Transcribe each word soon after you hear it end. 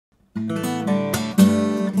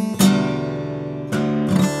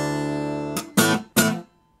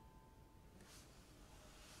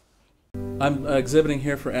I'm exhibiting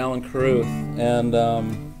here for Alan Carruth, and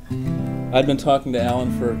I'd been talking to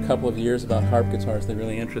Alan for a couple of years about harp guitars. They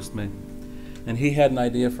really interest me. And he had an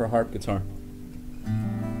idea for a harp guitar.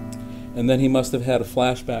 And then he must have had a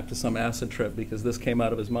flashback to some acid trip because this came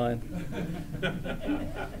out of his mind.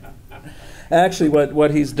 Actually,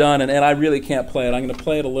 what he's done, and I really can't play it. I'm going to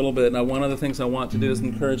play it a little bit. Now, one of the things I want to do is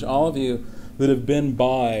encourage all of you that have been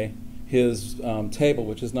by his table,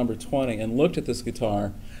 which is number 20, and looked at this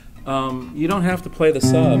guitar. You don't have to play the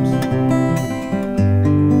subs.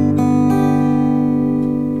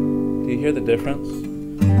 Do you hear the difference?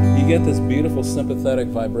 You get this beautiful sympathetic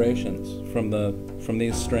vibrations from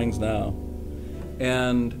these strings now,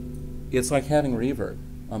 and it's like having reverb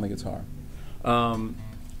on the guitar.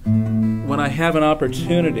 When I have an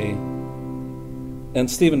opportunity, and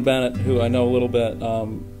Stephen Bennett, who I know a little bit,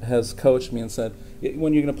 has coached me and said,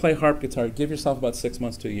 when you're going to play harp guitar, give yourself about 6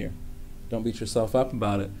 months to a year. Don't beat yourself up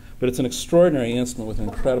about it. But it's an extraordinary instrument with an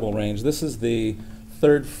incredible range. This is the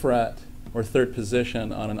 3rd fret or 3rd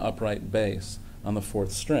position on an upright bass on the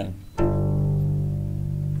 4th string.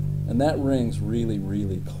 And that rings really,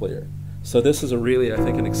 really clear. So this is a really, I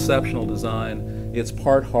think, an exceptional design. It's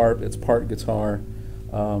part harp, it's part guitar,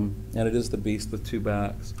 and it is the beast with 2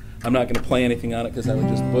 backs. I'm not going to play anything on it because I would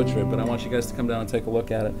just butcher it, but I want you guys to come down and take a look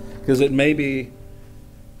at it, because it may be,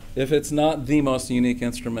 if it's not the most unique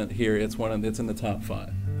instrument here, it's in the top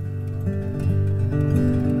 5.